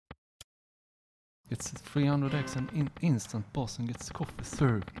gets 300x and instant boss and gets coffee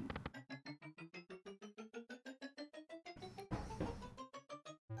served.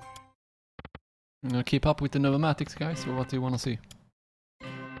 I'm gonna keep up with the Novomatics, guys, or what do you wanna see?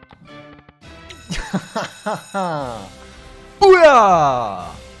 Booyah!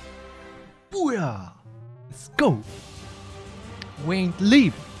 Booyah! Let's go! Wait,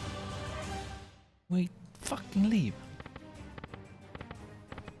 leave! Wait, fucking leave!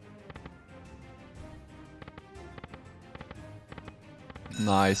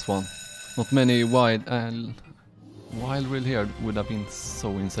 Nice one. Not many wild reel here would have been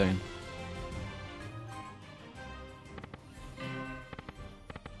so insane.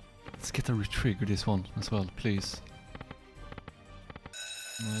 Let's get a retrigger this one as well, please.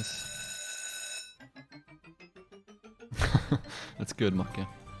 Nice. That's good, Macke.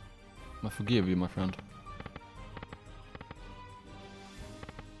 I forgive you, my friend.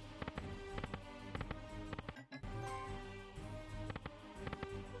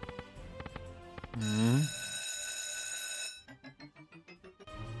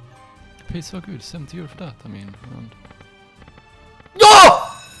 Pays so good, 70 euro for that, I mean. And...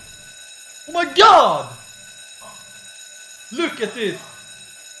 Oh! Oh my god! Look at this!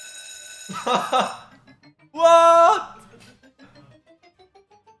 What?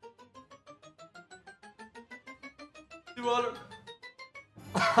 $200.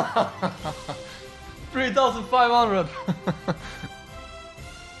 3,500.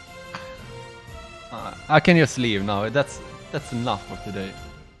 I can just leave now. That's enough for today.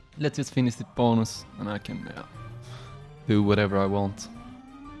 Let's just finish the bonus and I can do whatever I want.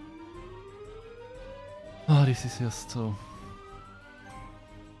 Oh, this is just so...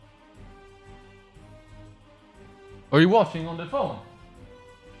 Are you watching on the phone?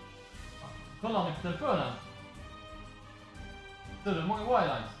 Kolla med telefonen. Ser du hur många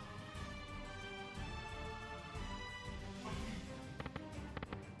wirelines?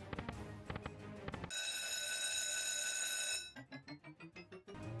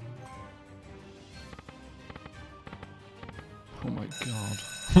 Oh my god.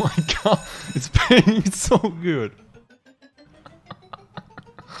 Oh my god. It's paying so good.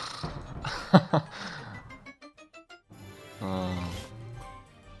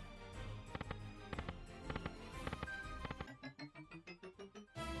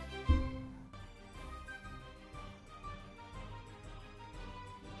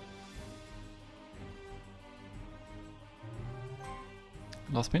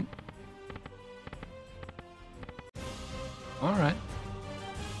 Last spin.